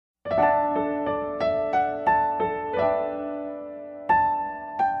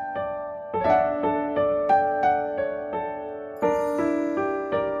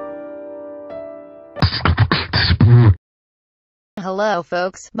Hello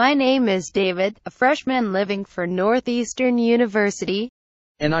folks, my name is David, a freshman living for Northeastern University.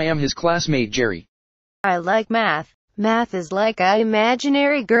 And I am his classmate Jerry. I like math. Math is like an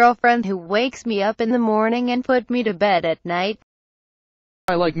imaginary girlfriend who wakes me up in the morning and put me to bed at night.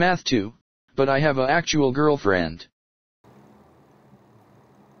 I like math too, but I have an actual girlfriend.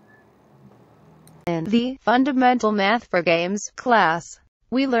 In the Fundamental Math for Games class,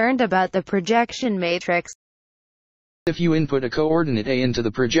 we learned about the projection matrix. If you input a coordinate A into the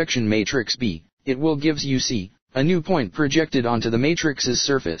projection matrix B, it will gives you C, a new point projected onto the matrix's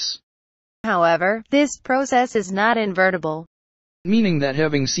surface. However, this process is not invertible, meaning that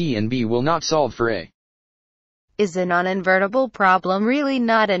having C and B will not solve for A. Is a non-invertible problem really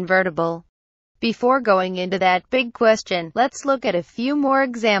not invertible? Before going into that big question, let's look at a few more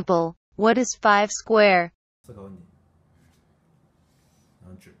examples. What is 5 square?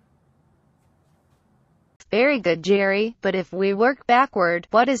 Very good, Jerry, but if we work backward,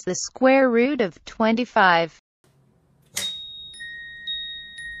 what is the square root of 25?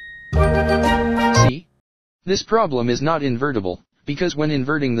 See? This problem is not invertible, because when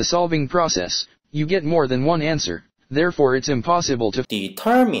inverting the solving process, you get more than one answer, therefore it's impossible to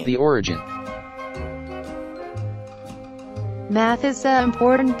determine the origin. Math is an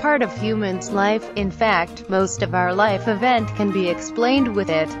important part of humans' life. In fact, most of our life event can be explained with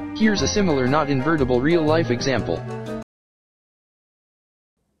it. Here's a similar not invertible real-life example.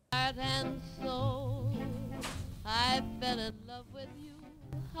 Heart and soul, I fell in love with you.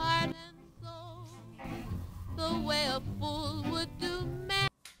 Heart and soul, the way a fool would do.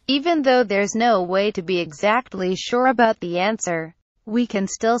 Even though there's no way to be exactly sure about the answer, we can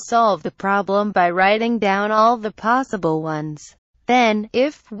still solve the problem by writing down all the possible ones. Then,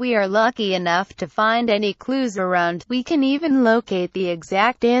 if we are lucky enough to find any clues around, we can even locate the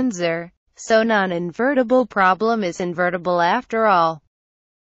exact answer. So non-invertible problem is invertible after all.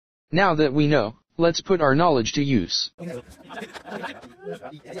 Now that we know, let's put our knowledge to use.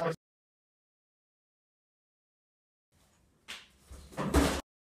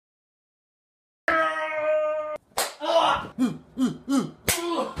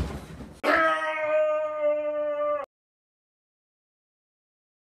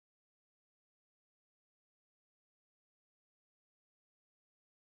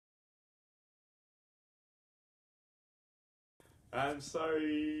 I'm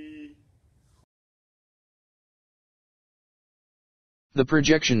sorry. The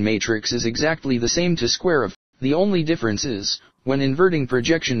projection matrix is exactly the same to square of. The only difference is, when inverting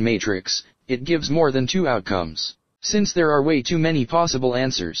projection matrix, it gives more than two outcomes. Since there are way too many possible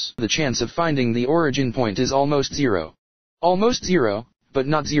answers, the chance of finding the origin point is almost zero. Almost zero, but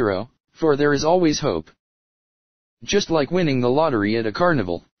not zero, for there is always hope. Just like winning the lottery at a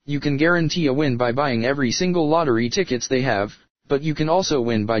carnival, you can guarantee a win by buying every single lottery tickets they have, but you can also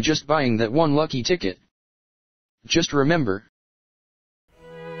win by just buying that one lucky ticket. Just remember,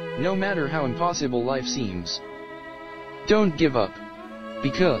 no matter how impossible life seems, don't give up.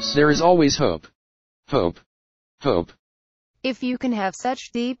 Because there is always hope. Hope. Hope. If you can have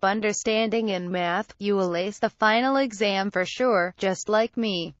such deep understanding in math, you will ace the final exam for sure, just like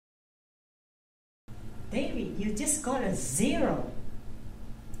me. David, you just got a 0.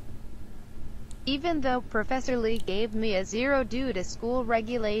 Even though Professor Lee gave me a 0 due to school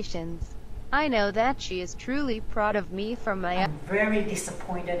regulations, I know that she is truly proud of me for my I'm very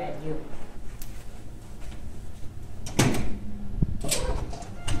disappointed at you.